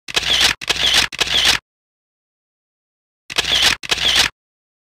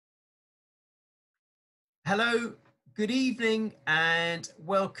Hello, good evening, and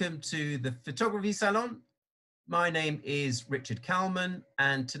welcome to the Photography Salon. My name is Richard Kalman,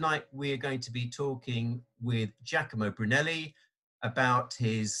 and tonight we are going to be talking with Giacomo Brunelli about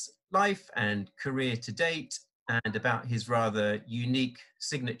his life and career to date, and about his rather unique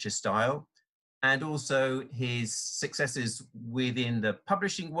signature style, and also his successes within the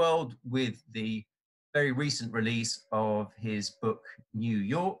publishing world with the very recent release of his book, New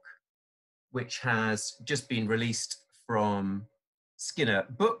York, which has just been released from Skinner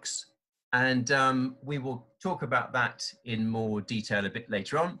Books. And we will talk about that in more detail a bit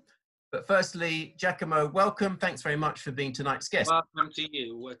later on. But firstly, Giacomo, welcome. Thanks very much for being tonight's guest. Welcome to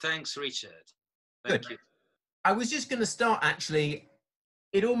you. Well, thanks, Richard. Thank you. I was just going to start, actually.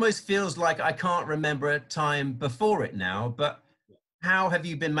 It almost feels like I can't remember a time before it now, but how have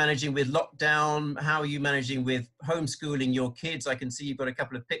you been managing with lockdown? How are you managing with homeschooling your kids? I can see you've got a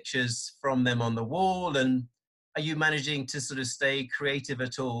couple of pictures from them on the wall. And are you managing to sort of stay creative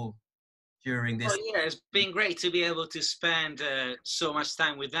at all during this? Oh, yeah, it's been great to be able to spend so much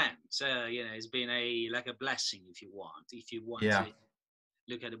time with them. So, it's been like a blessing if you want Yeah. to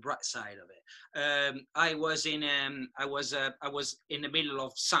look at the bright side of it. I was in the middle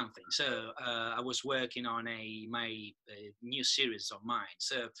of something. So I was working on my new series of mine.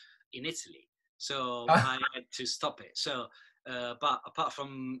 So in Italy. So I had to stop it. So, but apart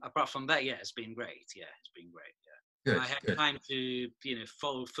from that, yeah, it's been great. Yeah, it's been great. Yeah. Good, I had time to,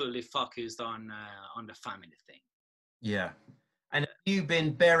 fully focused on the family thing. Yeah. And have you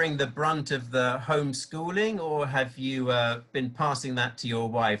been bearing the brunt of the homeschooling, or have you been passing that to your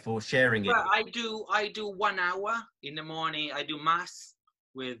wife or sharing it? Well, I do 1 hour in the morning. I do math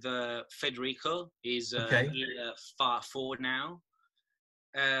with Federico. He's year 4 now.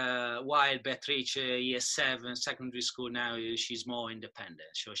 While Beatrice, year 7, secondary school now, she's more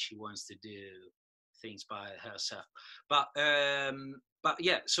independent. So she wants to do things by herself. But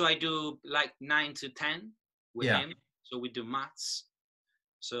yeah, so I do like 9 to 10 with him. So we do maths.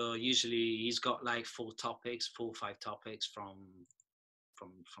 So usually he's got like 4 or 5 topics from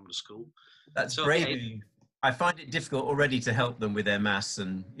the school. That's so, brave. Yeah, I find it difficult already to help them with their maths,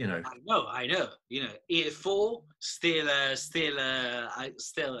 and I know. Year 4 still a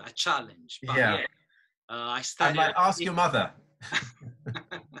challenge. But yeah, I studied. I might ask your mother.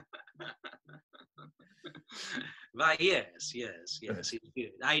 But yes, it's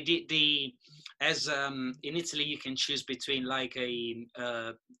good. I did as in Italy you can choose between like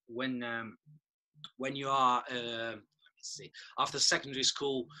when you are let's see, after secondary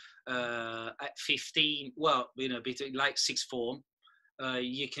school at 15, between like sixth form,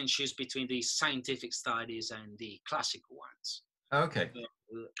 you can choose between the scientific studies and the classical ones. Okay.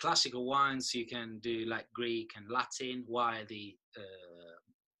 Classical ones you can do like Greek and Latin, while the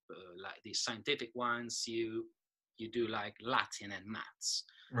like the scientific ones you do like Latin and maths.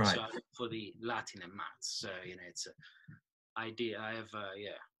 Right. So I look for the Latin and maths. So it's a idea. I have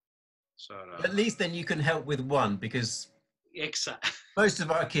So at least then you can help with one, because exactly. Most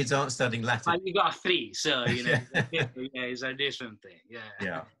of our kids aren't studying Latin. You got 3, so it's a different thing.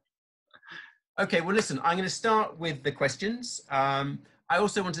 Yeah. Okay, well, listen, I'm going to start with the questions. I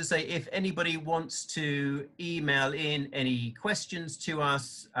also want to say, if anybody wants to email in any questions to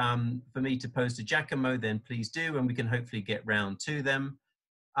us for me to pose to Giacomo, then please do, and we can hopefully get round to them.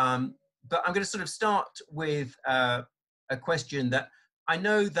 But I'm going to sort of start with a question that I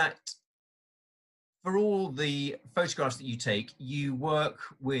know that for all the photographs that you take, you work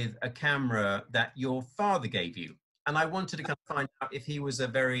with a camera that your father gave you. And I wanted to kind of find out if he was a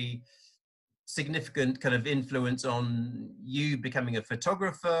very significant kind of influence on you becoming a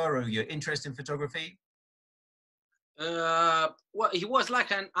photographer, or your interest in photography. Well, he was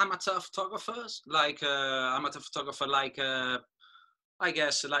like an amateur photographer, like I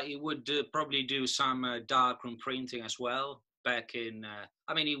guess like he would probably do some darkroom printing as well. Back in,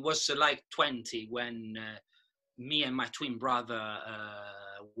 he was like 20 when me and my twin brother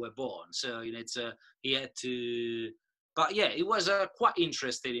were born. So he had to, but yeah, he was quite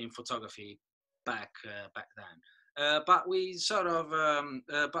interested in photography back then. But we sort of,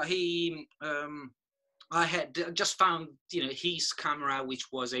 but he, I had just found his camera,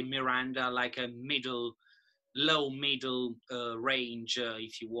 which was a Miranda, like a low middle range,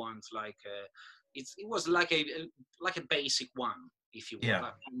 if you want, like. It was like a basic one, if you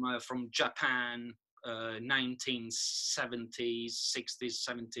want, like from Japan, 1970s, 60s,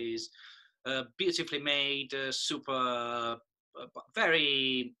 70s, beautifully made, super,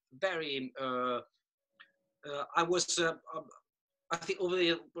 very, very. I think over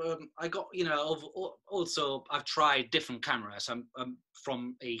the I got also I've tried different cameras. I'm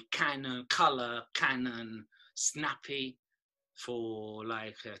from a Canon color, Canon snappy for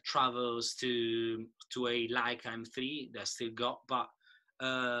like travels to a Leica M3 that I still got, but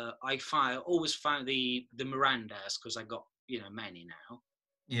always found the Mirandas because I got many now.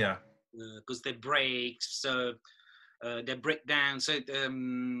 Yeah. Because they break, so they break down. So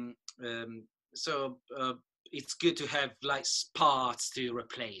so it's good to have like parts to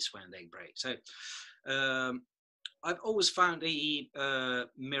replace when they break. So I've always found the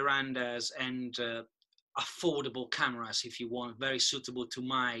Mirandas and affordable cameras, if you want, very suitable to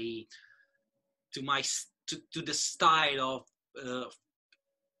to the style of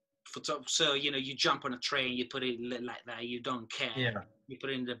photo. So you jump on a train, you put it like that, you don't care. Yeah. You put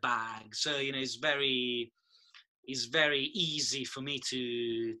it in the bag. So it's very easy for me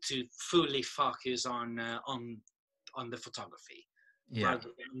to fully focus on the photography, Yeah. rather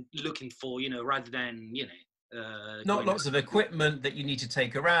than looking for rather than Not lots of equipment that you need to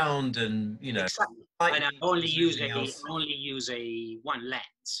take around, and exactly. And I only use a one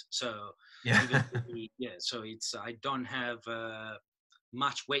lens, so yeah. even so it's I don't have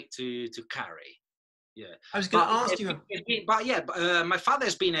much weight to carry. Yeah, I was going to ask you. My father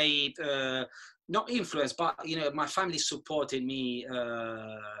has been a not influenced, but my family supported me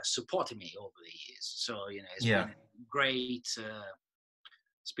over the years. So it's been a great.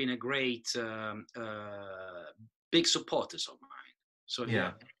 It's been a great big supporters of mine. So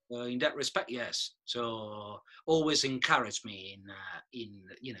in that respect, yes. So always encouraged me in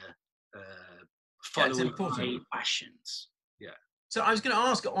following my passions. Yeah. So I was going to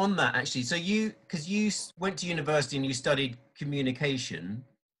ask on that actually. So because you went to university and you studied communication,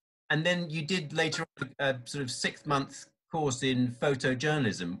 and then you did later on a sort of 6-month course in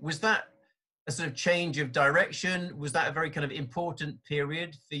photojournalism. Was that a sort of change of direction? Was that a very kind of important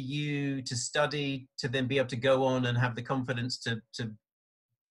period for you to study, to then be able to go on and have the confidence to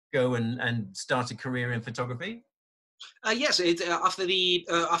go and start a career in photography? Yes,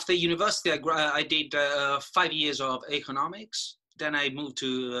 after university, I did 5 years of economics. Then I moved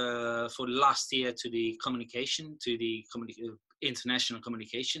to for last year to the communication, to the international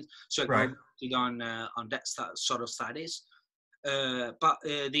communication. So I moved on that sort of studies. But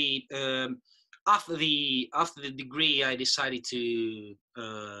after the degree, I decided to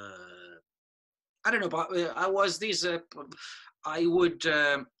I don't know, but I was this. I would.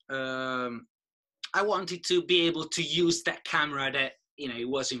 I wanted to be able to use that camera that it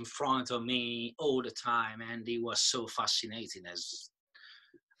was in front of me all the time, and it was so fascinating as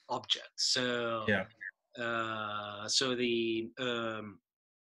object. So so the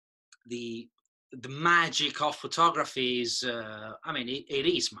magic of photography is I mean it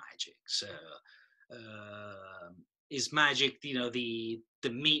is magic. So is magic, the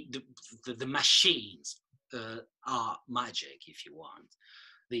machines are magic, if you want.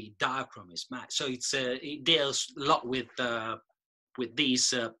 The darkroom is magic. So it deals a lot with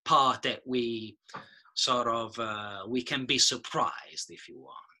these part that we sort of we can be surprised, if you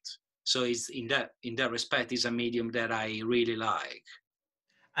want. So it's in that respect is a medium that I really like.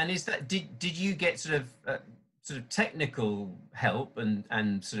 And is that did you get sort of technical help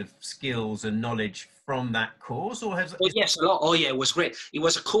and sort of skills and knowledge from that course, or has? Yes, a lot. Oh yeah, it was great. It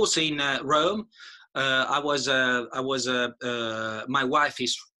was a course in Rome. I was my wife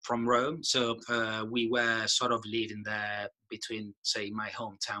is from Rome, so we were sort of living there between, say, my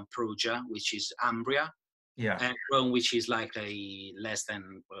hometown Perugia, which is Umbria, and Rome, which is like a less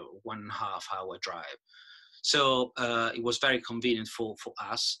than 1.5 hour drive. So it was very convenient for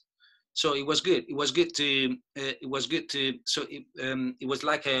us. So it was good. It was good to. So it was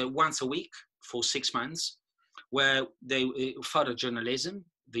like once a week for 6 months, where they photojournalism,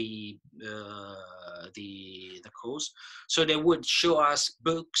 the course. So they would show us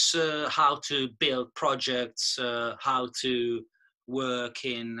books, how to build projects, how to work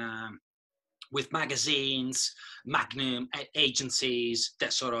in with magazines, Magnum agencies,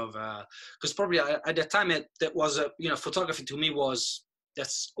 that sort of. Because probably at the time that was photography to me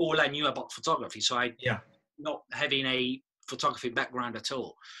that's all I knew about photography. So not having a photography background at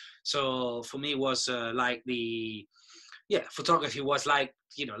all. So for me it was like photography was like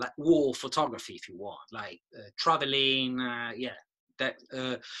like war photography, if you want, like traveling, that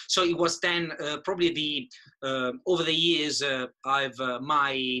so it was then probably the over the years I've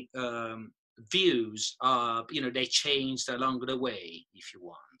my views they changed along the way, if you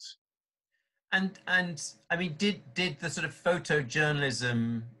want. And I mean, did the sort of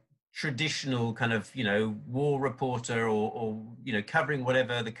photojournalism, traditional kind of war reporter or covering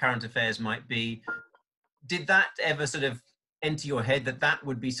whatever the current affairs might be, did that ever sort of enter your head that that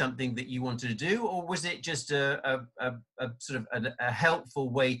would be something that you wanted to do, or was it just a sort of a helpful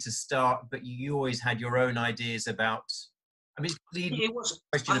way to start, but you always had your own ideas about, I mean, leading It was.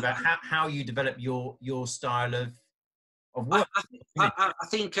 a question about how you develop your style of I, work? I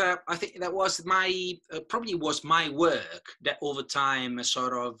think that was my probably was my work that over time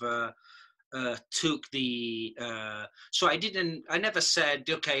sort of took the. So I never said,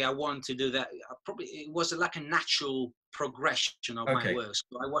 okay, I want to do that. Probably it was like a natural progression of my Okay. work.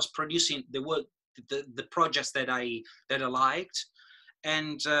 So I was producing the work, the projects that I liked.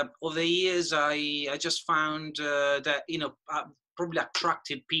 And over the years, I just found that probably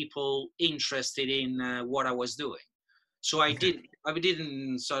attracted people interested in what I was doing. So I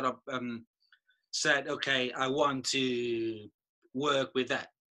didn't sort of said, okay, I want to work with that.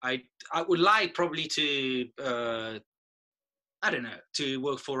 I would like probably to I don't know, to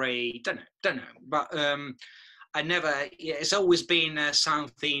work for a don't know, but I never. Yeah, it's always been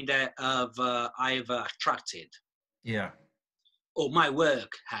something that I've attracted. Yeah. Or my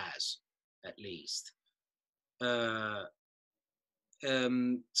work has, at least. Uh,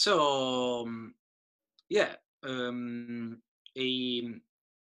 so yeah, he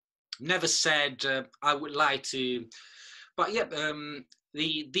never said I would like to, but yeah,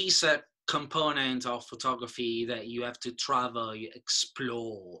 these component of photography that you have to travel, you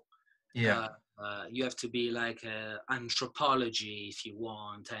explore. Yeah. You have to be like anthropology if you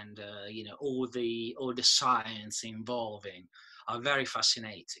want, and all the science involving are very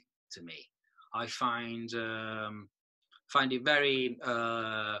fascinating to me. I find it very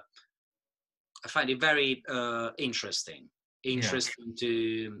interesting. Yeah. Interesting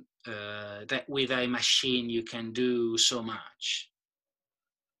to that with a machine you can do so much.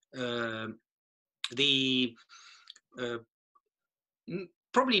 The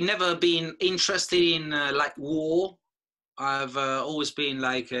probably never been interested in like war. I've always been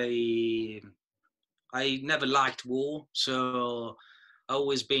like I never liked war, so I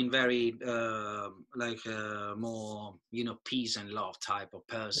always been very like more peace and love type of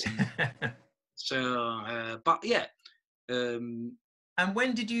person. So, but yeah. And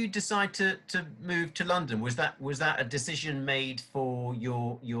when did you decide to move to London? Was that a decision made for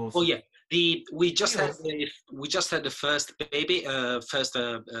your Oh yeah, we just had yours? the first baby, first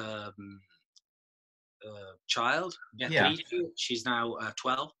child, Yeah. Beatrice. She's now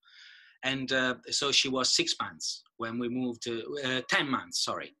 12, and so she was 6 months when we moved to 10 months.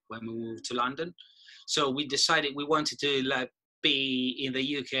 Sorry, when we moved to London. So we decided we wanted to be in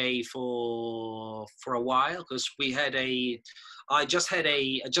the UK for a while because we had I just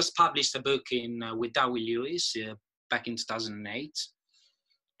published a book in with Darwin Lewis back in 2008,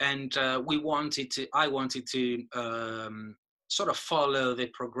 and I wanted to sort of follow the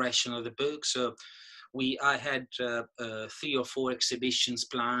progression of the book. So I had 3 or 4 exhibitions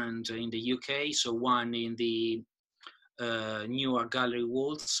planned in the UK. So one in the Newark Gallery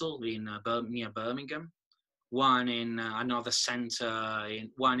Walsall near Birmingham, one in another centre,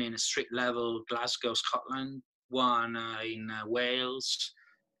 one in street level Glasgow, Scotland, one in Wales.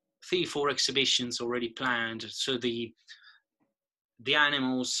 3 or 4 exhibitions already planned. So the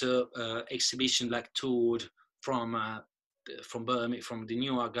animals exhibition toured from Birmingham, from the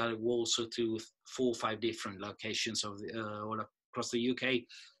Newark Gallery Walsall to 4 or 5 different locations of all across the UK.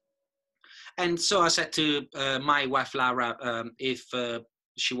 And so I said to my wife Lara if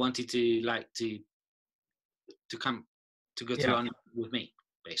she wanted to come to go to London with me,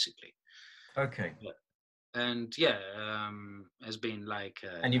 basically. Okay. And yeah, has been like.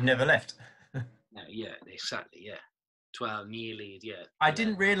 And you've never left. Yeah, exactly. Yeah, 12 nearly. Yeah. I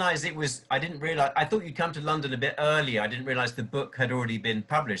didn't realize I thought you'd come to London a bit earlier. I didn't realize the book had already been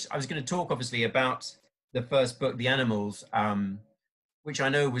published. I was going to talk obviously about the first book, The Animals, which I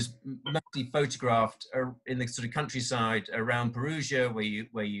know was mostly photographed in the sort of countryside around Perugia,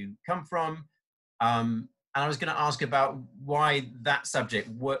 where you come from. And I was going to ask about why that subject.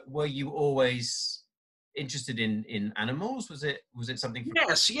 Were you always interested in animals? Was it something?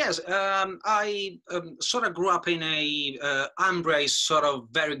 Yes. I sort of grew up in a Umbria is sort of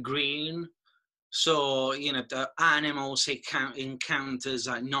very green, so the animals encounters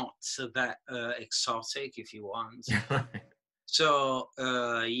are not that exotic, if you want. So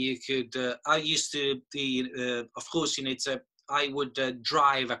you could. I used to be, of course, I would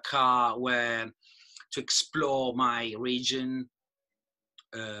drive a car to explore my region,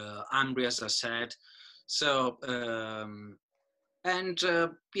 Umbria, as I said. So and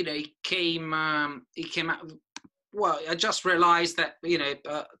it came out. Well, I just realized that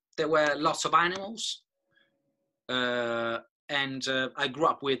there were lots of animals, and I grew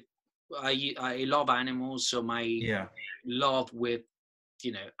up with I love animals, so my Yeah. love with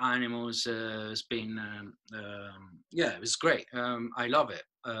animals has been yeah, it was great. I love it.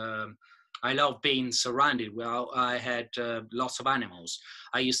 I love being surrounded. Well, I had lots of animals.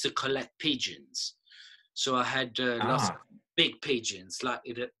 I used to collect pigeons, so I had lots of Ah, big pigeons,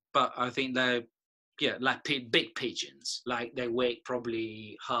 but I think they're like big pigeons, like they weigh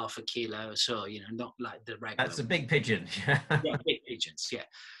probably half a kilo or so, not like the regular that's a big pigeon. yeah, big pigeons, yeah.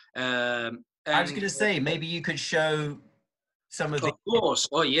 I was And going to say, maybe you could show some of the of course,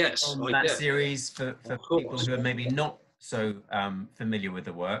 oh yes, from oh that yeah, series of for people course, who are maybe not so familiar with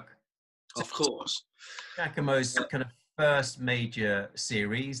the work. So of course. Giacomo's kind of first major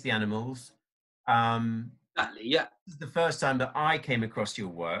series, The Animals. Um, Exactly, yeah. this is the first time that I came across your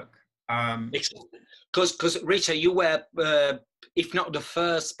work. Because Richard, you were, if not the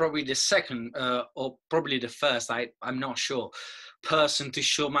first, probably the second, or probably the first. I'm not sure, person to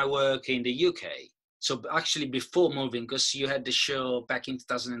show my work in the UK. So actually, before moving, because you had the show back in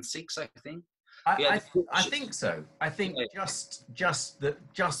 2006, I think. Yeah, I think so. I think yeah, just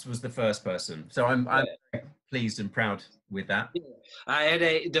was the first person. So I'm yeah. pleased and proud with that. Yeah. I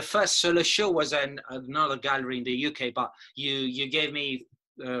had the first solo show was another gallery in the UK, but you gave me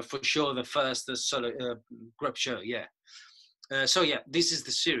for sure the first solo group show. Yeah. So yeah, this is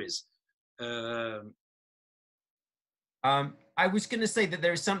the series. Um, I was going to say that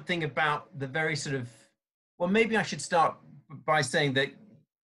there is something about the very sort of, well, maybe I should start by saying that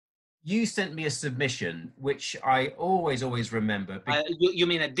you sent me a submission, which I always remember. you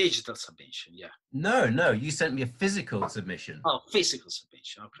mean a digital submission? Yeah. No, you sent me a physical submission. Oh, physical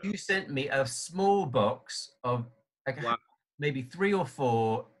submission. Okay. You sent me a small box of like, Wow. maybe 3 or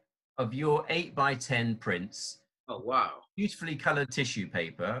 4 of your 8 by 10 prints, Oh, wow. beautifully colored tissue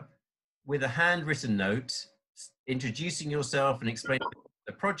paper with a handwritten note introducing yourself and explaining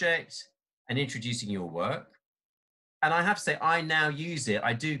the project and introducing your work. And I have to say, I now use it.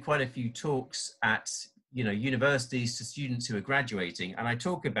 I do quite a few talks at universities to students who are graduating, and I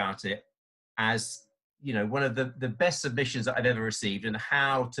talk about it as one of the best submissions that I've ever received, and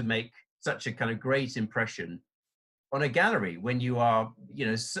how to make such a kind of great impression on a gallery when you are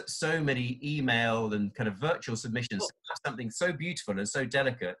so many email and kind of virtual submissions, something so beautiful and so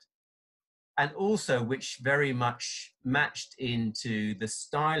delicate, and also which very much matched into the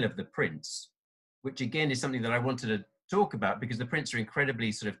style of the prints, which again is something that I wanted to talk about, because the prints are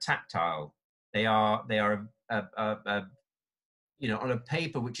incredibly sort of tactile. They are on a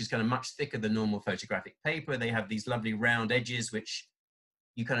paper which is kind of much thicker than normal photographic paper. They have these lovely round edges which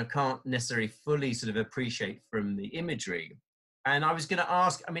you kind of can't necessarily fully sort of appreciate from the imagery. And I was going to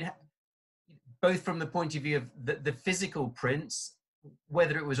ask, I mean, both from the point of view of the physical prints,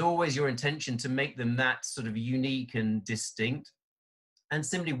 whether it was always your intention to make them that sort of unique and distinct, and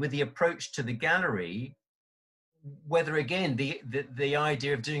similarly with the approach to the gallery, whether again the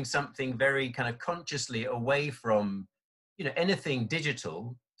idea of doing something very kind of consciously away from anything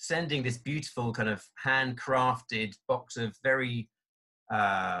digital, sending this beautiful kind of handcrafted box of very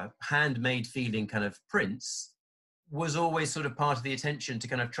handmade feeling kind of prints, was always sort of part of the attention to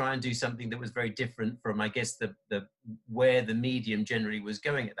kind of try and do something that was very different from, I guess, the where the medium generally was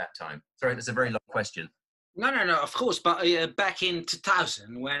going at that time. Sorry, that's a very long question. No, of course. But back in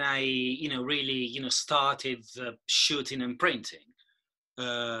 2000, when I, really, started shooting and printing,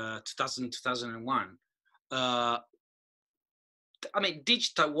 2001, I mean,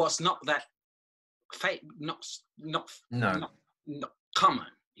 digital was not that, not No. not common,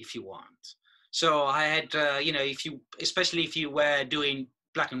 if you want. So I had, especially if you were doing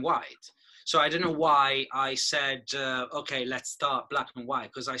black and white. So I don't know why I said, okay, let's start black and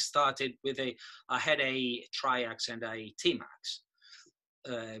white, because I started with I had a Triax and a T-Max,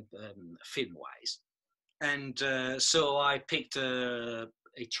 film-wise. And so I picked a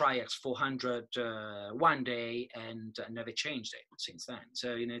Triax 400 one day, and never changed it since then.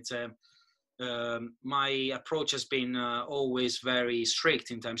 So, it's my approach has been always very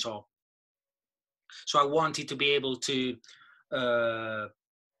strict in terms of, so I wanted to be able to have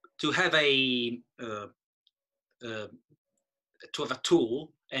to have a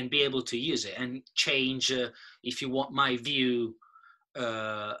tool and be able to use it and change, if you want, my view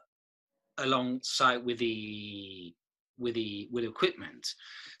alongside with the equipment.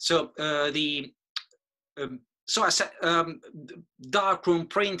 So so I said, darkroom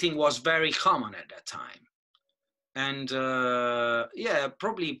printing was very common at that time, and yeah,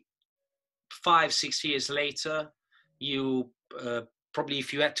 probably 5-6 years later, you probably,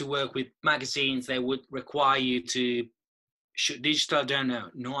 if you had to work with magazines, they would require you to shoot digital. I don't know,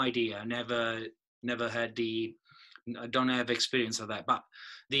 no idea. I never had I don't have experience of that. But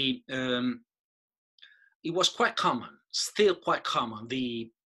it was quite common, still quite common,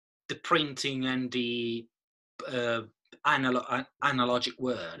 the printing and the analogic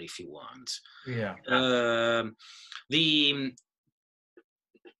word, if you want. Yeah.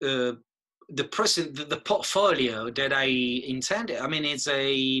 The portfolio that I intended, I mean,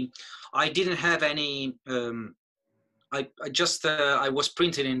 I didn't have any, I was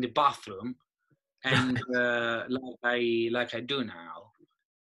printing in the bathroom, and like I do now.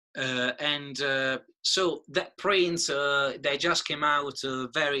 So that prints, they just came out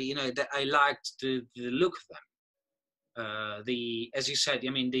very, that I liked the look of them. As you said, I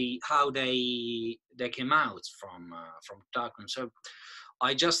mean, how they came out from darkroom. So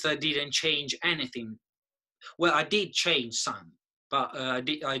I just didn't change anything. Well, I did change some, but I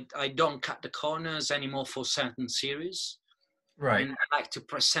don't cut the corners anymore for certain series. Right. And I like to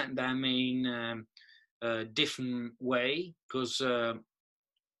present them in a different way, because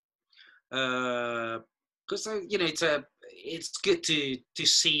it's good to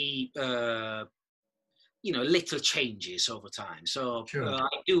see little changes over time. So Sure.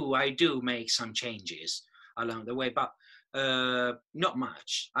 I do make some changes along the way, but not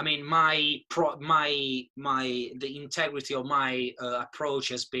much. I mean, the integrity of my approach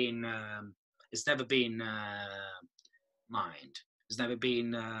has been it's never been mind. It's never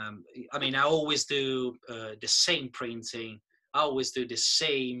been. I mean, I always do the same printing. I always do the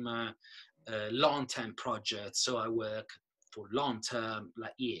same long-term projects. So I work for long-term,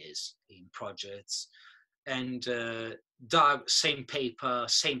 like years, in projects, and same paper,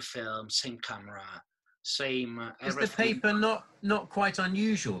 same film, same camera, same Is the everything. paper not quite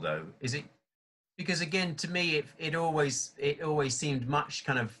unusual though? Is it? Because again, to me, it always seemed much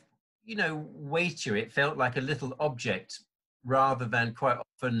kind of, weightier. It felt like a little object rather than quite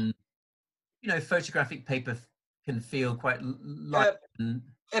often, photographic paper can feel quite light.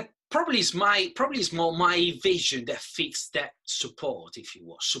 Probably it's more my vision that fits that support, if you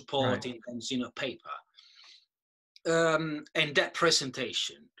will, support in terms, paper, and that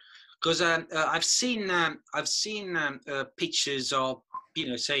presentation. Because I've seen pictures of,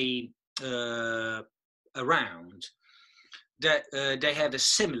 say, around that they have a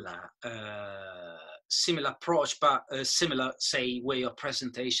similar approach, but a similar, say, way of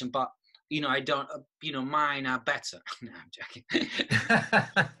presentation, but I don't, mine are better. No, I'm joking.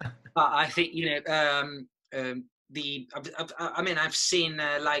 But I think I've seen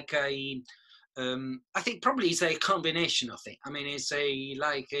like a I think probably it's a combination of things. I mean, it's the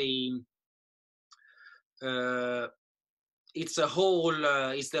whole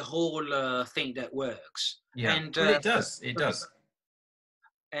thing that works. Yeah, And well, it does. It does.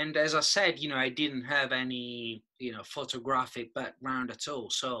 And as I said, I didn't have any photographic background at all,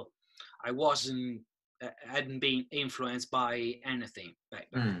 so I hadn't been influenced by anything back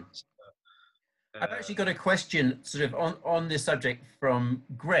then. So, I've actually got a question sort of on this subject from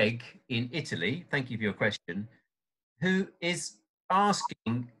Greg in Italy. Thank you for your question. Who is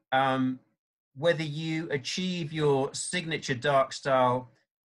asking whether you achieve your signature dark style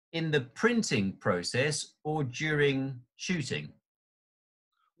in the printing process or during shooting?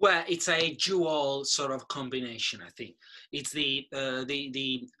 Well, it's a dual sort of combination. I think it's the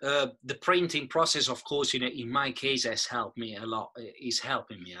printing process, of course. In my case, has helped me a lot. Is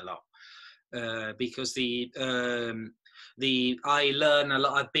helping me a lot because I learn a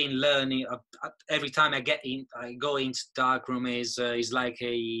lot. I've been learning every time I go into darkroom is like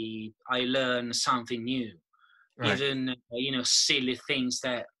I learn something new. Right. Even silly things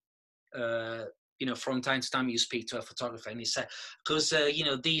that from time to time you speak to a photographer and he said, because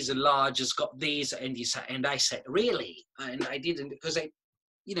these are large, has got these, and you say, and I said, really? And I didn't, because it's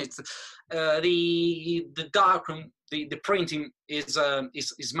the darkroom, the printing is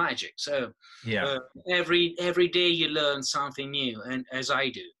magic. So yeah, every day you learn something new, and as I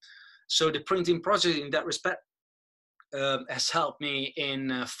do. So the printing process in that respect has helped me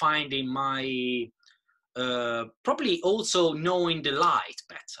in finding my probably also knowing the light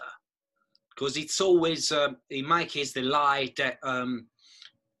better, because it's always in my case the light that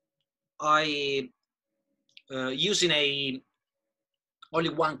I using only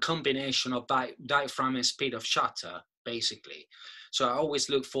one combination of diaphragm and speed of shutter, basically. So I always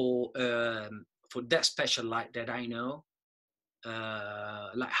look for that special light that I know,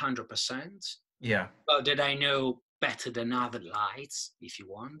 like 100%. yeah, But that I know better than other lights, if you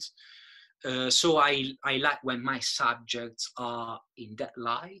want. So I like when my subjects are in that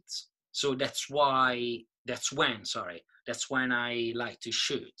light. So that's when I like to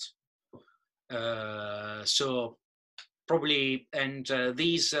shoot. So probably, and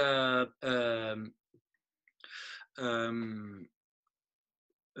these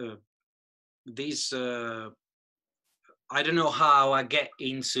these I don't know how I get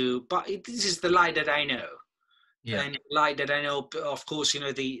into, but this is the light that I know. Yeah. And light that I know, of course,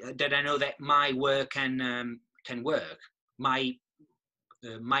 that I know that my work can work. My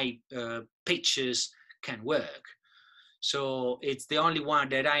pictures can work. So it's the only one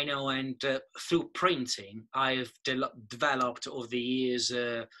that I know, and through printing, I've developed over the years.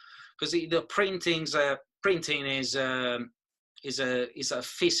 Because the printing is a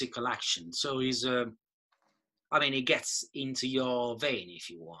physical action. So it gets into your vein, if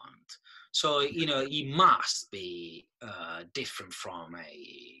you want. So it must be different from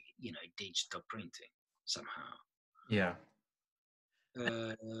a digital printing somehow. Yeah.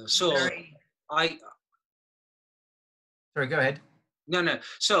 So I Sorry, go ahead. no.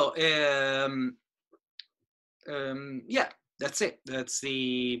 So yeah, that's it. That's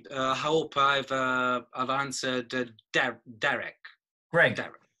the. I hope I've answered Derek. Greg.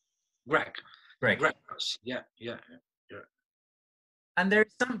 Greg. Yeah. And there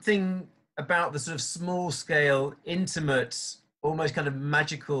is something about the sort of small scale, intimate, almost kind of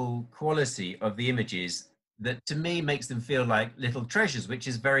magical quality of the images that to me makes them feel like little treasures, which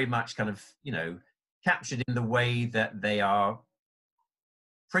is very much kind of, captured in the way that they are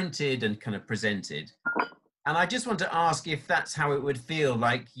printed and kind of presented. And I just want to ask if that's how it would feel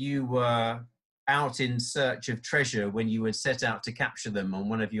like you were out in search of treasure when you would set out to capture them on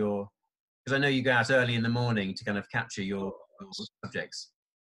one of your, because I know you go out early in the morning to kind of capture your subjects.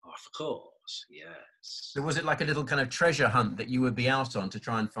 Of course, yes. So was it like a little kind of treasure hunt that you would be out on to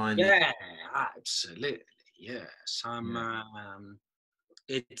try and find? Yeah, absolutely. Yes,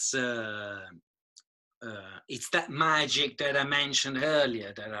 it's that magic that I mentioned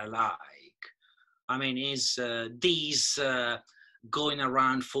earlier that I like. Is these going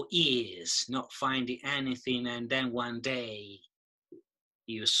around for years, not finding anything, and then one day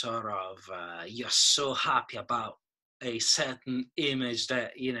you sort of you're so happy about a certain image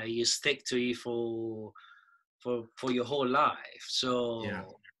that you stick to it for your whole life. So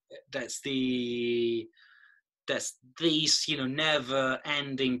that's this never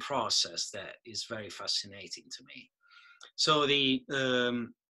ending process that is very fascinating to me. So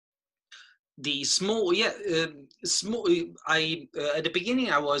the small small I at the beginning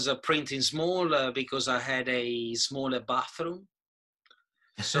I was printing small because I had a smaller bathroom.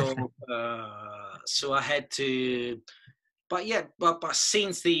 So so I had to, but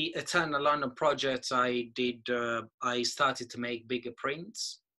since the Eternal London project I started to make bigger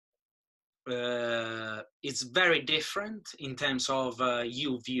prints. It's very different in terms of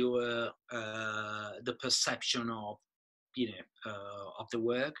you viewer, the perception of of the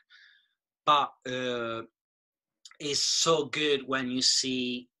work, but it's so good when you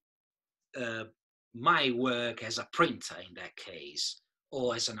see my work as a printer in that case,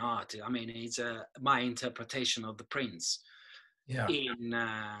 or as an artist. It's my interpretation of the prints in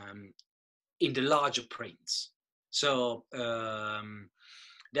the larger prints. So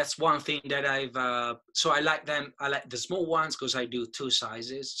that's one thing that so I like them. I like the small ones because I do two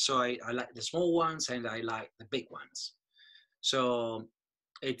sizes. So I like the small ones and I like the big ones. So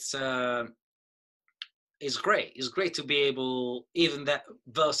it's great. It's great to be able, even that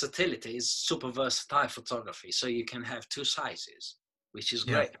versatility is super versatile photography. So you can have two sizes, which is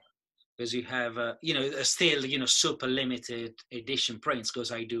great. Because you have, still, super limited edition prints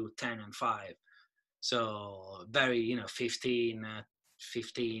because I do 10 and 5. So very,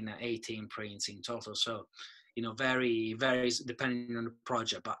 15, 18 prints in total. So, very, very depending on the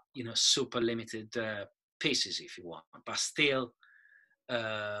project, but, super limited pieces if you want. But still,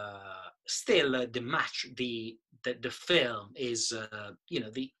 the film is,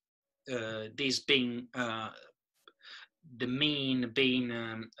 this being, the mean being,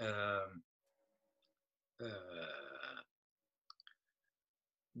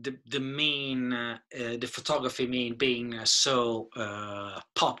 the photography mean being so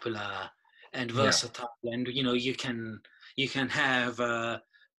popular and versatile, and you can have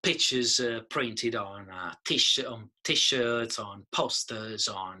pictures printed on t-shirts, on posters,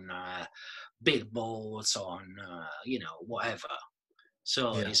 on billboards, on whatever.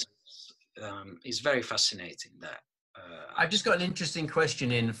 So it's very fascinating that. I've just got an interesting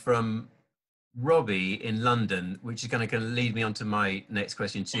question in from Robbie in London, which is going to lead me on to my next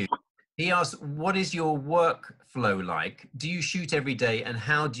question too. He asks, what is your workflow like? Do you shoot every day, and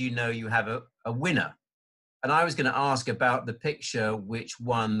how do you know you have a winner? And I was going to ask about the picture which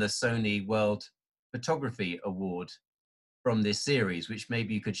won the Sony World Photography Award from this series, which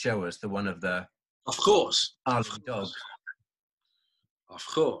maybe you could show us, the one of the of course Harlem dog. of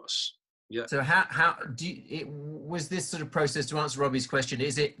course Yeah. So how do you, was this sort of process, to answer Robbie's question,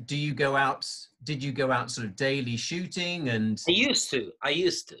 is it, did you go out sort of daily shooting? And I used yeah,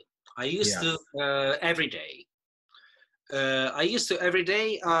 to every day. I used to every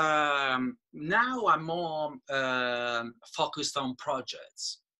day. Now I'm more focused on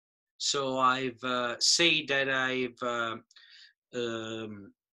projects. So I've say that I've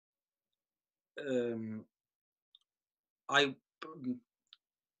um, um, I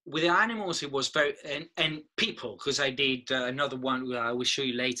with the animals it was very and people, because I did another one I will show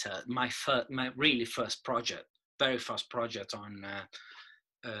you later. My really first project, very first project on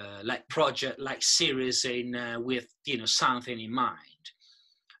like project like series in with something in mind.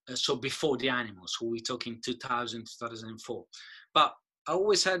 So before the animals, so we're talking 2000 2004. But I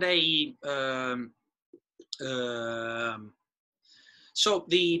always had a so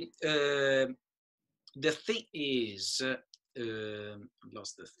the thing is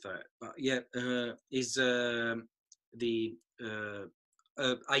lost the third, but yeah, is the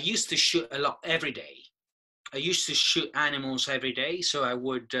I used to shoot a lot every day. I used to shoot animals every day, so I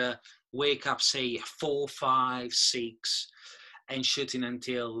would wake up, say 4, 5, 6, and shooting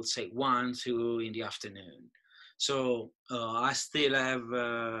until say 1, 2 in the afternoon. So I still have.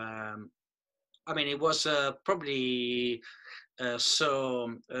 I mean, it was probably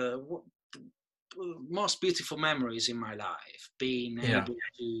most beautiful memories in my life. yeah,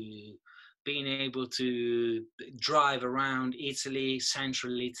 Being able to drive around Italy,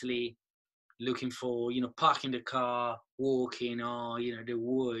 central Italy, looking for, parking the car, walking, or, the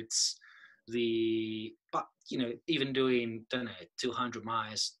woods, but, even doing, don't know, 200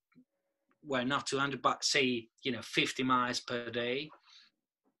 miles, well, not 200, but say, 50 miles per day.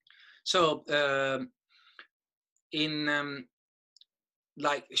 So, in,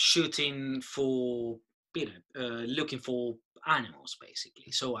 like shooting for, looking for animals,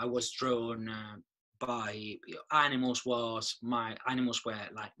 basically. So I was drawn by animals animals were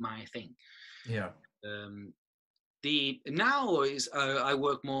like my thing. yeah. Um, the now is I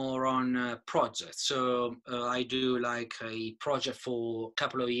work more on projects. So I do like a project for a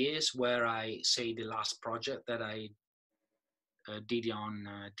couple of years, where I say the last project that I did on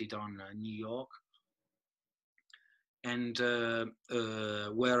New York, and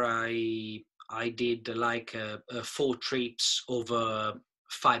where I did like 4 trips over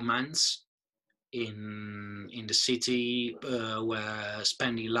 5 months in the city, where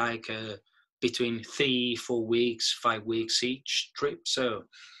spending like between 3, 4 weeks, 5 weeks each trip. So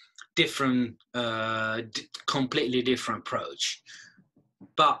different, completely different approach.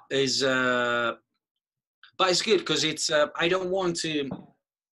 But it's good, because it's I don't want to.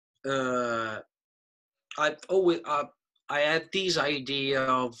 I've always I had this idea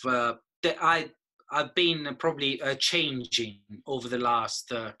of that I've been probably changing over the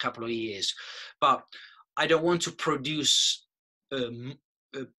last couple of years, but I don't want to produce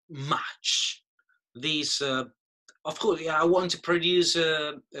much. These, of course, yeah, I want to produce.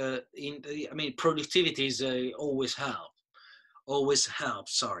 I mean, productivity is always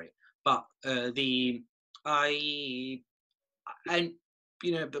helps. Sorry, but the I and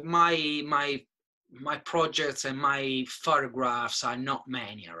but my projects and my photographs are not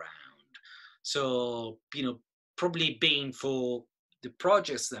many around. So, probably being for the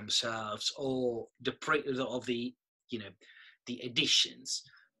projects themselves, or the of the, the editions,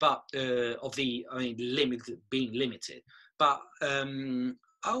 but of the, I mean, being limited. But I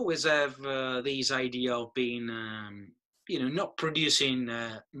always have this idea of being, not producing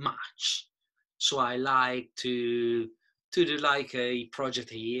much. So I like to do like a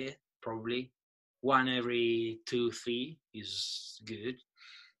project a year, probably one every 2, 3 is good.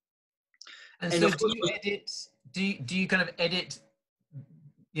 And And so of do course, you edit, do you kind of edit,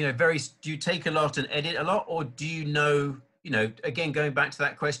 do you take a lot and edit a lot, or do you know, again, going back to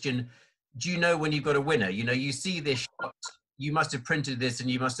that question, do you know when you've got a winner? You see this shot, you must have printed this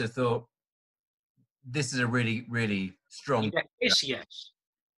and you must have thought, this is a really, really in strong. that case, yes.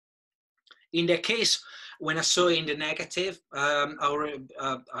 In that case, when I saw in the negative,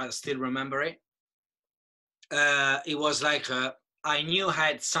 I still remember it. It was like I knew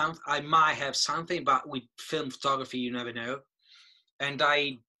I might have something, but with film photography, you never know. And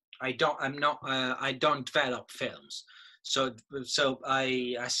I don't develop films. So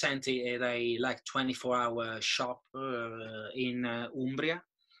I sent it at a like 24-hour shop in Umbria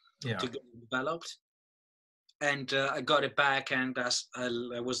Yeah. to get developed. And I got it back, and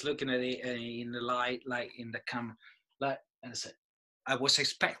I was looking at it in the light, like in the camera, like, and I said, I was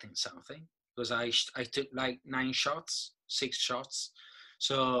expecting something, because I took like 9 shots, 6 shots.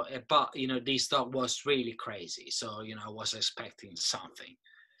 So, but this dog was really crazy. So, I was expecting something.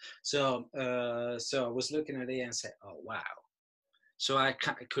 So I was looking at it and said, "Oh wow!" So I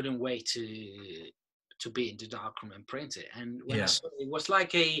couldn't wait to be in the darkroom and print it. And when I Yeah. saw it, it was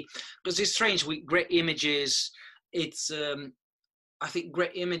like because it's strange with great images. It's I think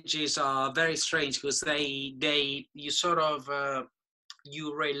great images are very strange because you sort of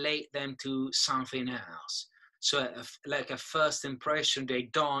you relate them to something else. So like a first impression, they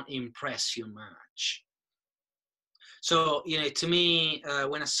don't impress you much. So, to me,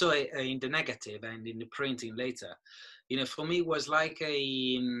 when I saw it in the negative and in the printing later, for me it was like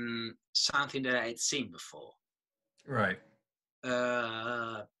something that I had seen before, Right.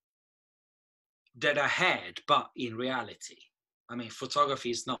 uh, that I had, but in reality. I mean,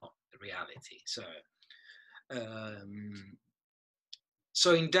 photography is not reality. Um,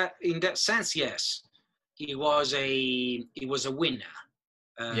 so in that sense, yes, it was a winner.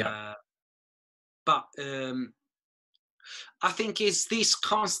 Yeah. Uh, but I think it's this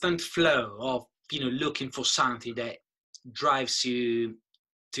constant flow of looking for something that drives you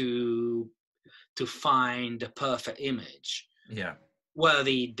to find the perfect image. Yeah. Well,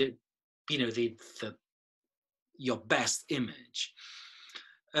 the your best image.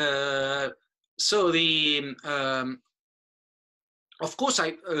 So of course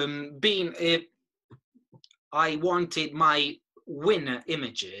I wanted my winner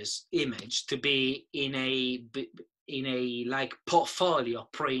image to be in a like portfolio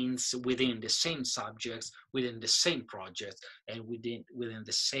prints within the same subjects, within the same project, and within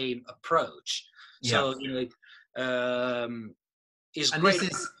the same approach. Yeah. So it's And great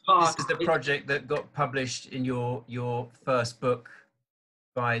this part. is the project that got published in your first book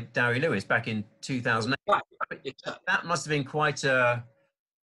by Dowie Lewis back in 2008. That must have been quite a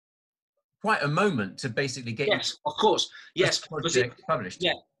moment to basically get your Yes, of course. Yes, first project published.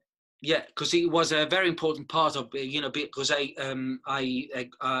 yeah, yeah, because it was a very important part of because I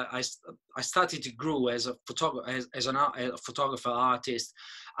started to grow as a photographer, a photographer artist,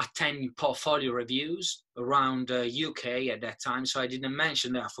 attending portfolio reviews around UK at that time. So I didn't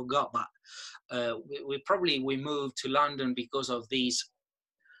mention that, I forgot, but we moved to London because of these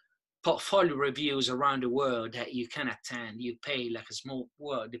portfolio reviews around the world that you can attend. You pay like a small,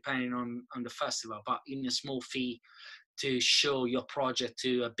 well, depending on the festival, but in a small fee to show your project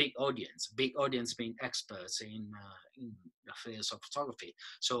to a big audience being experts in the fields of photography.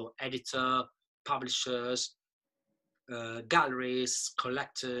 So editor, publishers, galleries,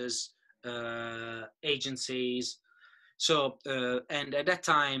 collectors, agencies. So and at that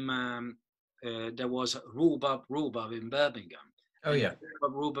time there was Rhubarb in Birmingham. Oh And yeah.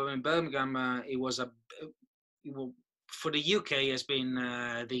 Rhubarb in Birmingham, for the UK has been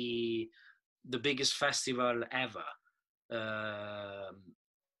the biggest festival ever.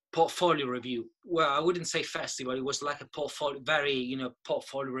 Portfolio review. Well, I wouldn't say festival. It was like a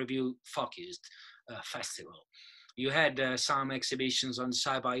portfolio review focused festival. You had some exhibitions on the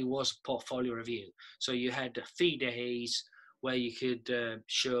side, but it was portfolio review. So you had 3 days where you could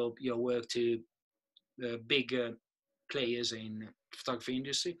show your work to big players in photography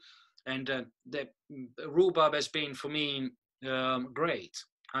industry, and the Rhubarb has been for me great.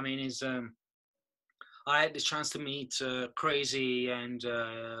 I mean, I had the chance to meet crazy and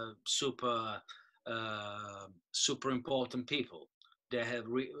super important people. They have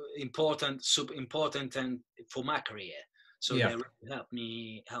super important, and for my career. So Yeah. they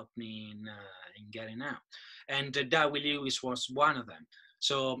really helped me in getting out. And Dowie Lewis was one of them.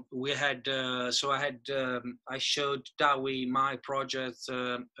 So we had, I showed Dowie my project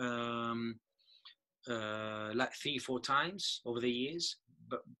like 3-4 times over the years,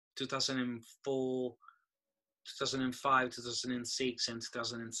 but 2004. 2005, 2006, and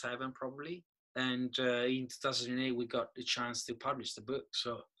 2007 probably. And in 2008, we got the chance to publish the book.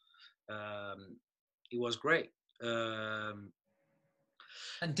 So it was great. And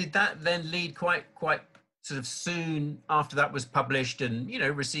did that then lead quite sort of soon after that was published and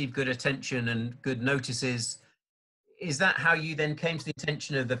received good attention and good notices? Is that how you then came to the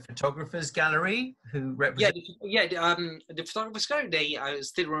attention of the Photographers Gallery, who represent? The Photographers Gallery. I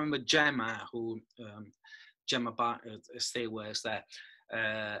still remember Gemma, who Gemma still works there.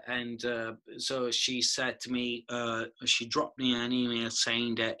 So she said to me, she dropped me an email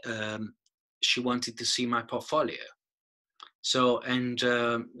saying that she wanted to see my portfolio. So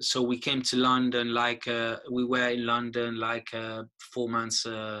so we came to London, like we were in London like 4 months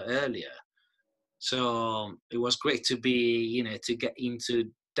earlier. So it was great to be, to get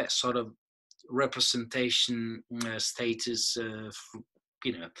into that sort of representation status,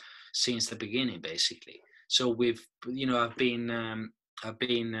 since the beginning, basically. So I've been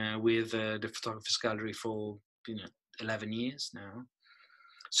with the Photographers Gallery for 11 years now,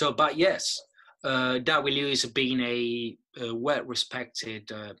 So, but yes, W has been a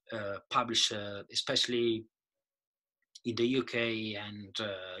well-respected publisher, especially in the UK, and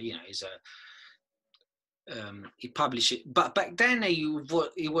is a he published it. But back then,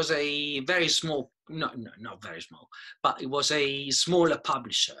 it was a very small, not very small, but it was a smaller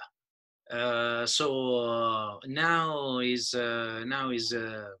publisher. So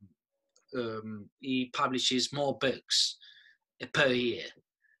he publishes more books per year.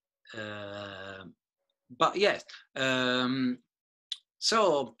 But yes,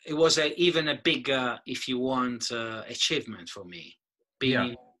 so it was even a bigger, if you want, achievement for me,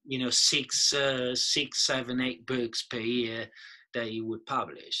 being in, 6, 7, 8 books per year that he would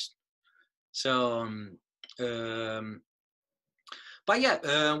publish. So, but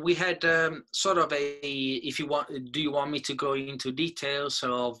yeah, we had sort of if you want, do you want me to go into details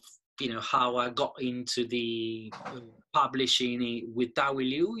of, how I got into the publishing with W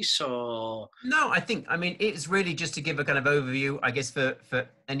Lewis, or? No, I mean, it's really just to give a kind of overview, I guess, for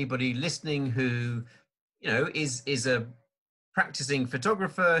anybody listening who, is a practicing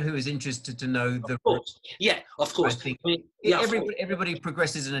photographer who is interested to know the. Of course. Yeah, of course. I think yeah, everybody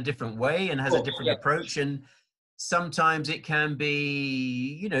progresses in a different way and has a different approach, and sometimes it can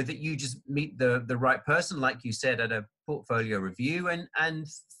be, that you just meet the right person, like you said, at a portfolio review, and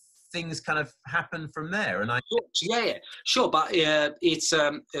things kind of happen from there. And sure, but it's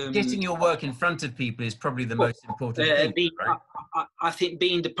getting your work in front of people is probably the most important thing, right? I think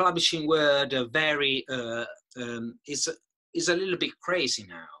being the publishing world very is a little bit crazy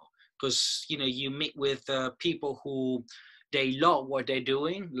now, because you meet with people who they love what they're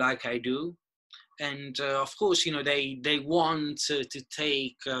doing, like I do, and of course they want to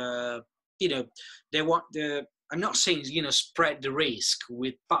take they want the. I'm not saying spread the risk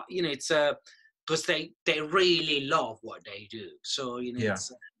with, but it's because they really love what they do. So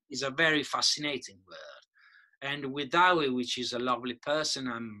it's a very fascinating world. And with Dawi, which is a lovely person,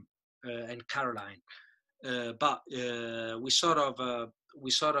 and Caroline, but we sort of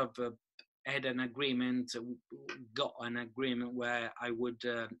had an agreement, got an agreement where I would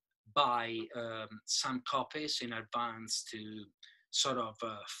buy some copies in advance to sort of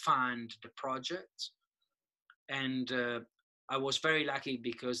fund the project. And I was very lucky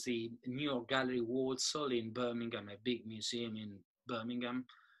because the New York Gallery Walsall in Birmingham, a big museum in Birmingham,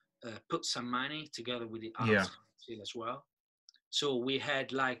 put some money together with the Arts Council as well. So we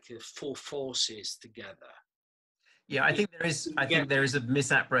had like 4 forces together. Yeah, I think there is a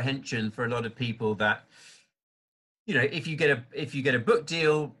misapprehension for a lot of people that, if you get a book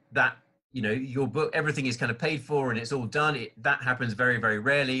deal, that your book, everything is kind of paid for and it's all done. That happens very, very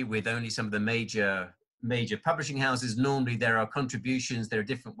rarely with only some of the major publishing houses. Normally there are contributions, there are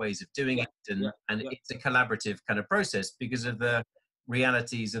different ways of doing it, and it's a collaborative kind of process because of the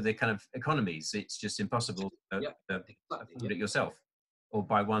realities of the kind of economies. It's just impossible to afford it yourself or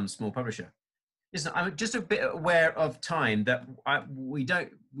by one small publisher. Listen, I'm just a bit aware of time that we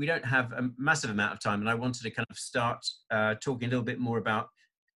don't have a massive amount of time, and I wanted to kind of start talking a little bit more about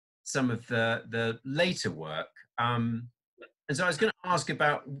some of the later work. And so I was going to ask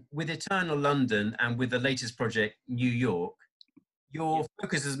about, with Eternal London and with the latest project, New York, your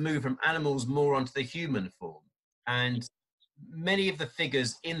focus has moved from animals more onto the human form. And many of the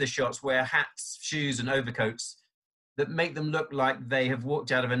figures in the shots wear hats, shoes, and overcoats that make them look like they have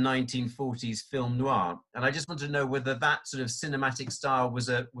walked out of a 1940s film noir. And I just want to know whether that sort of cinematic style was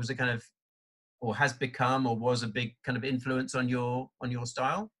a kind of, or has become, or was a big kind of influence on your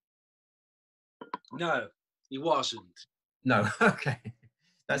style. No, it wasn't. No. Okay,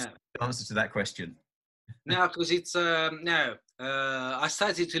 that's the answer to that question. No, because it's no. I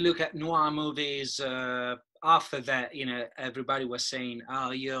started to look at noir movies after that. Everybody was saying, "Oh,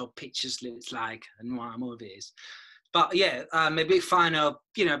 your pictures looks like noir movies." But yeah, I'm a big fan of,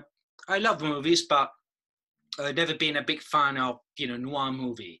 I love movies, but I've never been a big fan of, noir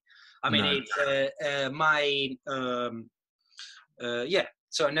movie. I mean,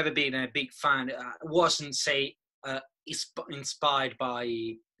 so I've never been a big fan. I wasn't, say, inspired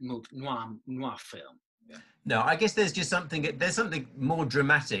by noir film. Yeah. No, I guess there's something more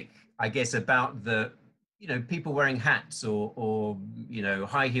dramatic, I guess, about the, people wearing hats or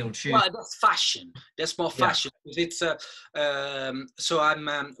high-heeled shoes. Well, that's fashion. That's more fashion. Yeah. It's so I'm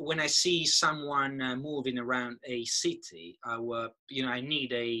when I see someone moving around a city, I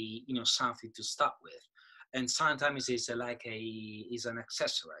need a something to start with, and sometimes it's like is an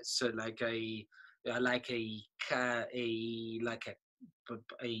accessory. So like a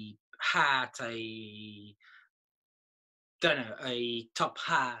hat, a top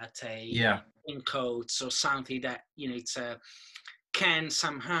hat, a raincoat, or something that it's can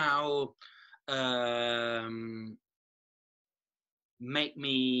somehow make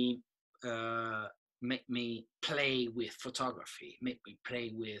me play with photography, make me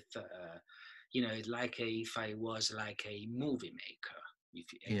play with you know, like if I was like a movie maker, if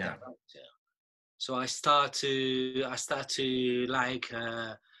a Yeah. director. So I start to like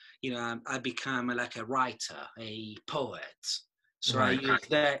you know, I become like a writer, a poet. So I Right. use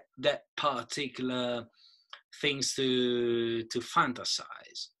that particular things to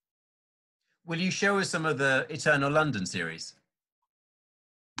fantasize. Will you show us some of the Eternal London series?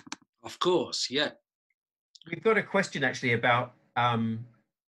 Of course, yeah. We've got a question actually about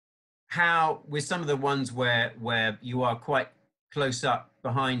how, with some of the ones where you are quite close up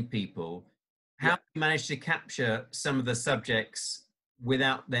behind people, how Yeah. you manage to capture some of the subjects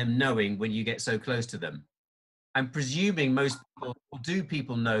without them knowing when you get so close to them. I'm presuming most people, or do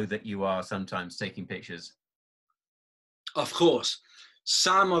people know that you are sometimes taking pictures? Of course,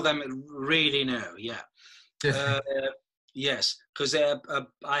 some of them really know. Yeah, uh, yes, because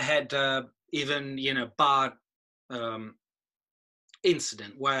I had even, you know, bad um,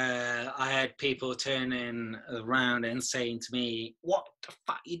 incident where I had people turning around and saying to me, "What the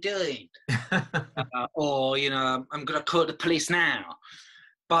fuck you doing?" Or, you know, "I'm gonna call the police now."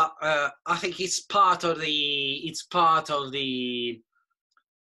 But I think it's part of, you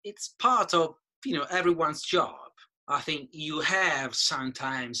know, everyone's job. I think you have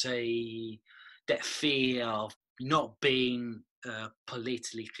sometimes that fear of not being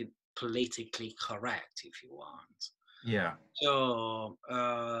politically correct, if you want. Yeah. So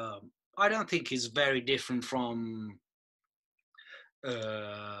I don't think it's very different from.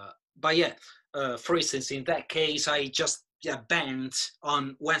 But yeah, for instance, in that case, I just, yeah, bent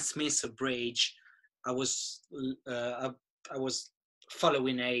on Westminster Bridge. I was I was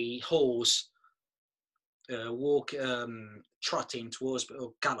following a horse trotting towards me,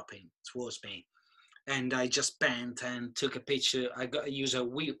 or galloping towards me, and I just bent and took a picture. I got to use a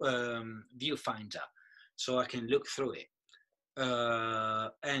viewfinder so I can look through it,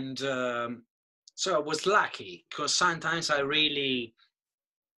 and so I was lucky, because sometimes I really,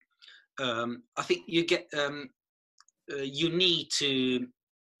 I think you get, you need to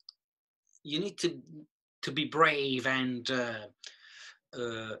be brave and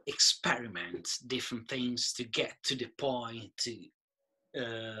experiment different things to get to the point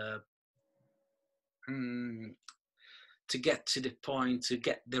uh, mm, to get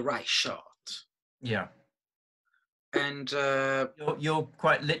the right shot. Yeah. And You're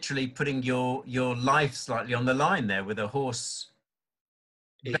quite literally putting your life slightly on the line there, with a horse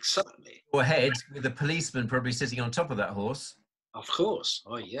exactly, or head, with a policeman probably sitting on top of that horse. of course.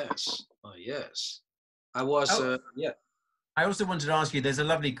 Oh yes, oh yes. I was Oh, yeah, I also wanted to ask you, there's a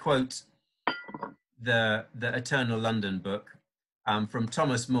lovely quote, the Eternal London book, from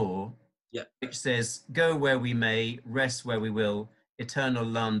Thomas More, yeah. which says, "Go where we may, rest where we will, eternal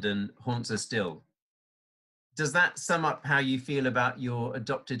London haunts us still." Does that sum up how you feel about your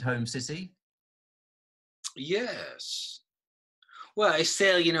adopted home city? Yes. Well, it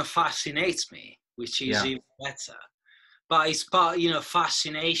still, you know, fascinates me, which is Yeah. even better. But it's part, you know,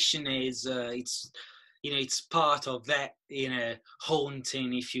 fascination is it's, you know, it's part of that, you know,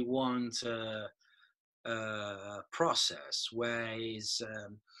 haunting, if you want, process. Whereas,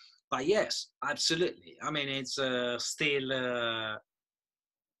 but yes, absolutely. I mean, it's still,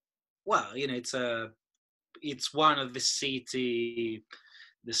 well, you know, it's one of the cities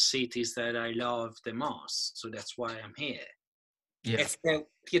that I love the most. So that's why I'm here. Yeah. It's,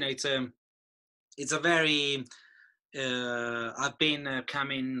 you know, it's a very I've been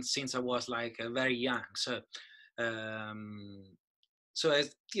coming since I was like very young. So um, so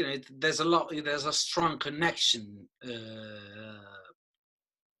as, you know, there's a strong connection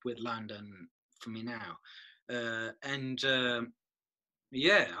with London for me now, and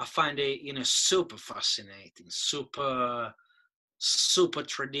yeah, I find it, you know, super fascinating, super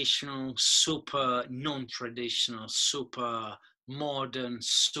traditional, super non-traditional, super modern,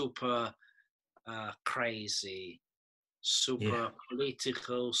 super crazy, Yeah. super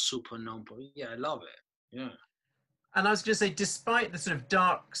political, super non-political. Yeah, I love it. Yeah. And I was going to say, despite the sort of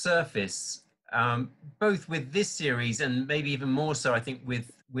dark surface, both with this series and maybe even more so, I think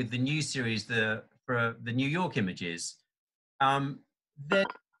with the new series, for the New York images, um, there,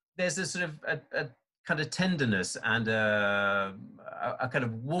 there's a sort of a kind of tenderness and a kind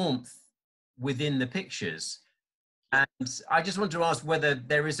of warmth within the pictures. Yeah. And I just want to ask whether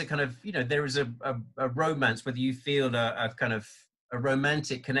there is a kind of, there is a romance, whether you feel a kind of a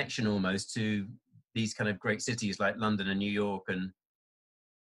romantic connection almost to these kind of great cities like London and New York. And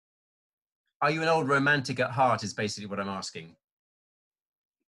are you an old romantic at heart is basically what I'm asking.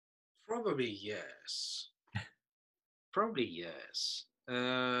 Probably yes. Probably yes.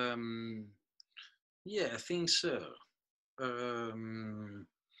 Yeah, I think so. Um,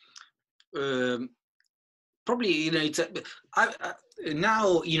 um, Probably, it's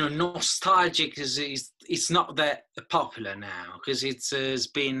now, nostalgic is it's not that popular now because it's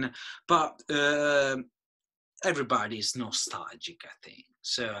been, but everybody's nostalgic, I think.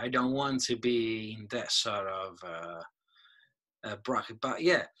 So I don't want to be in that sort of bracket, but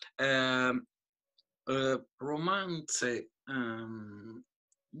yeah, romantic.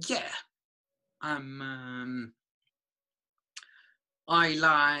 Yeah, I'm. I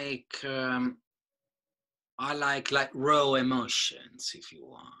like. I like raw emotions, if you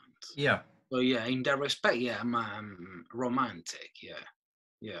want. Yeah. So yeah, in that respect, yeah, I'm romantic. Yeah,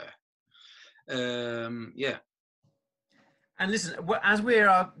 yeah, yeah. And listen, as we're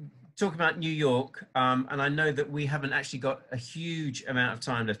talking about New York, and I know that we haven't actually got a huge amount of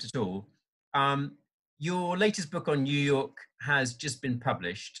time left at all. Your latest book on New York has just been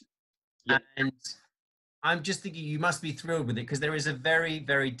published, Yeah. and I'm just thinking you must be thrilled with it because there is a very,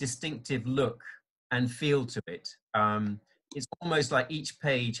 very distinctive look and feel to it. It's almost like each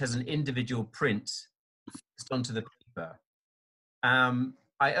page has an individual print fixed onto the paper.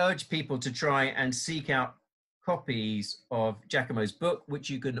 I urge people to try and seek out copies of Giacomo's book, which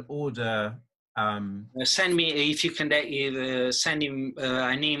you can order. Send me, if you can, send him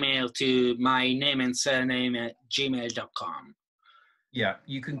an email to my name and surname at gmail.com. Yeah,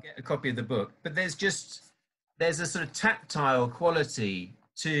 you can get a copy of the book, but there's a sort of tactile quality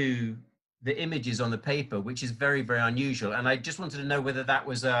to the images on the paper, which is very, very unusual. And I just wanted to know whether that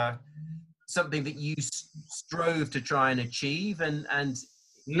was something that you strove to try and achieve, and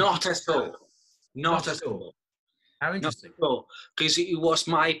Not at all. Not at all. How interesting. Because it was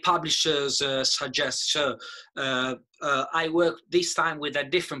my publisher's suggestion. I worked this time with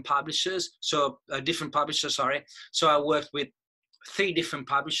different publishers. So I worked with 3 different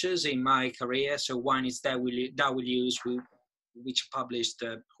publishers in my career. So one is W's, which published,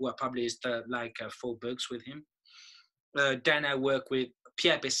 who I published 4 books with him. Then I worked with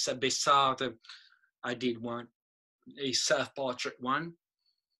Pierre Bessard. I did a self-portrait one.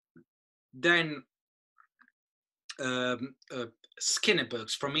 Then Skinner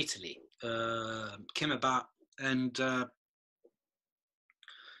books from Italy came about, and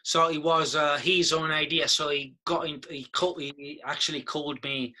so it was his own idea. So he actually called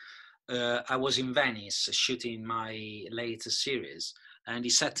me. I was in Venice shooting my latest series, and he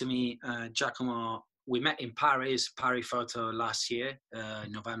said to me, Giacomo, we met in Paris Photo last year,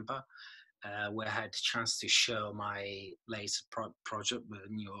 November, where I had the chance to show my latest project, the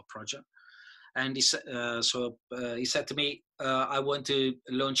new project. And he said to me, I want to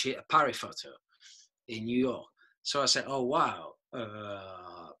launch a Paris Photo in New York. So I said, oh, wow.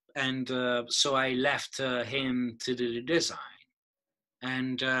 So I left him to do the design.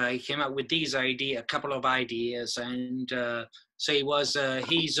 And he came up with a couple of ideas. And so it was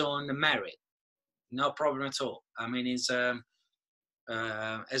his own merit. No problem at all. I mean, he's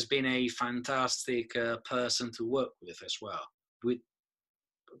has been a fantastic person to work with as well.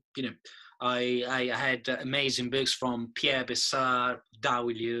 I had amazing books from Pierre Bessard,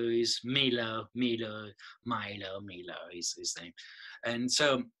 Lewis, Milo is his name. And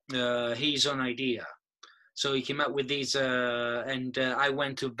so his own idea. So he came up with these, and I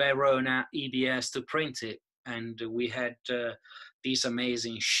went to Verona EBS to print it. And we had these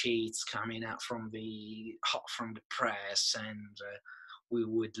amazing sheets coming out from the press, and we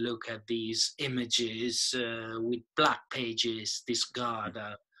would look at these images with black pages, discard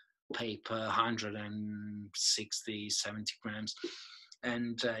paper, 160, 70 grams.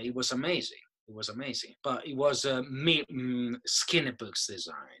 And it was amazing. But it was Skinner Books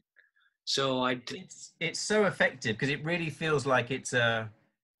design. So it's so effective because it really feels like it's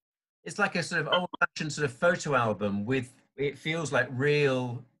like a sort of old-fashioned sort of photo album it feels like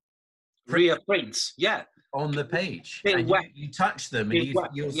real prints, yeah, on the page. And you touch them and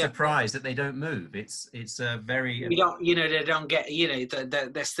you're surprised that they don't move. It's a very they don't get,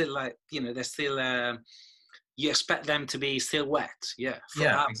 they're still like, they're still you expect them to be still wet,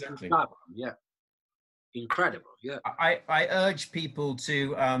 exactly, incredible. I urge people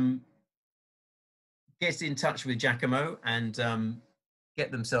to get in touch with Giacomo and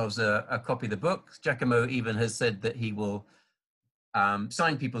get themselves a copy of the book. Giacomo even has said that he will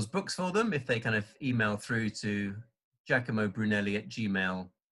sign people's books for them if they kind of email through to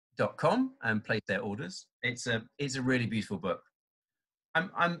giacomobrunelli@gmail.com and place their orders. It's a really beautiful book.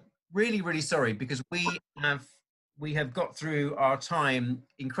 I'm really, really sorry because we have got through our time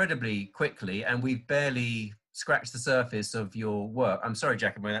incredibly quickly and we've barely scratch the surface of your work. I'm sorry,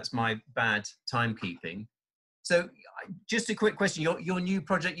 Giacomo, that's my bad timekeeping. So just a quick question. Your new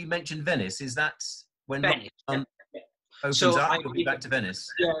project, you mentioned Venice. Is that when Venice. lockdown opens So up, you'll be back to Venice?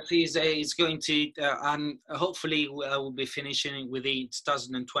 Yes, he's going to, hopefully I will be finishing within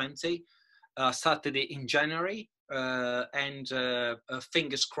 2020, started it in January, and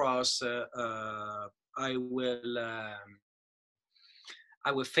fingers crossed, I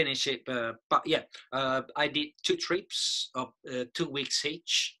will finish it. But yeah, I did 2 trips of 2 weeks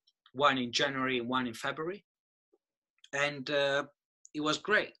each, one in January and one in February. And it was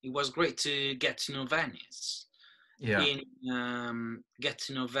great. It was great to get to know Venice. Yeah. Get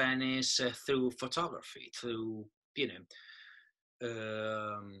to know Venice through photography, through,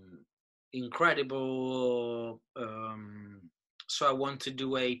 incredible. So I want to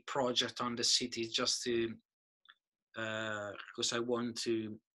do a project on the city just to, because I want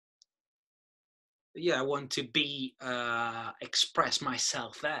to be express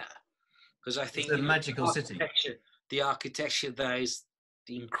myself there, because I think it's a magical city. The architecture there is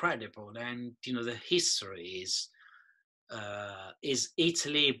incredible, and the history is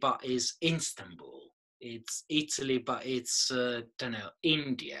Italy, but is Istanbul. It's Italy, but it's don't know,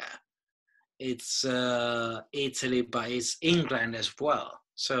 India. It's Italy, but it's England as well.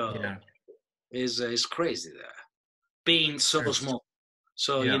 So yeah, it's crazy there, being so small.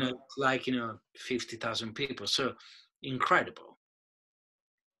 So yeah. like 50,000 people. So incredible.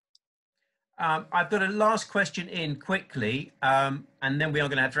 I've got a last question in quickly, and then we are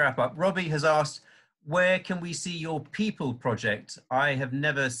going to have to wrap up. Robbie has asked, where can we see your people project? I have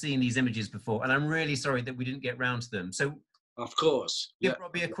never seen these images before, and I'm really sorry that we didn't get round to them. So, of course, give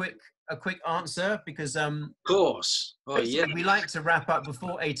Robbie a quick answer, because of course, yeah, we like to wrap up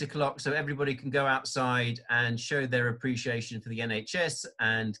before 8 o'clock so everybody can go outside and show their appreciation for the NHS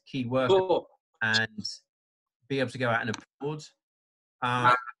and key workers, and be able to go out and applaud.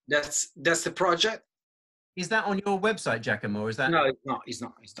 That's the project. Is that on your website, Giacomo, or is that? No, it's not. It's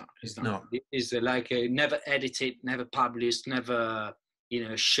not. It's like never edited, never published, never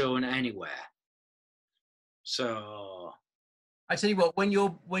shown anywhere. So I tell you what, when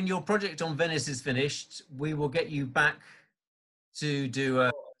your project on Venice is finished, we will get you back to do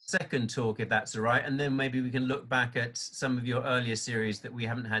a second talk, if that's all right, and then maybe we can look back at some of your earlier series that we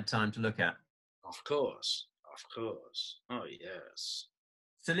haven't had time to look at. Of course. Oh yes.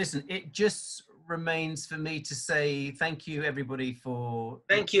 So listen, it just remains for me to say thank you, everybody, for...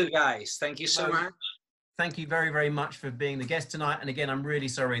 Thank you, guys. Thank you so much. Thank you very, very much for being the guest tonight. And again, I'm really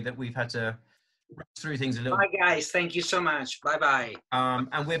sorry that we've had to rush through things a little bit. Bye, guys. Thank you so much. Bye-bye.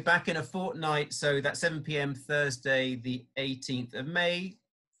 And we're back in a fortnight. So that's 7 p.m. Thursday, the 18th of May.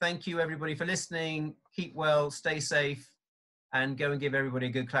 Thank you, everybody, for listening. Keep well, stay safe, and go and give everybody a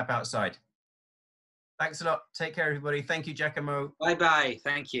good clap outside. Thanks a lot. Take care, everybody. Thank you, Giacomo. Bye-bye.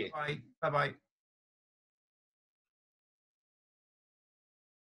 Thank you. Bye. Bye-bye.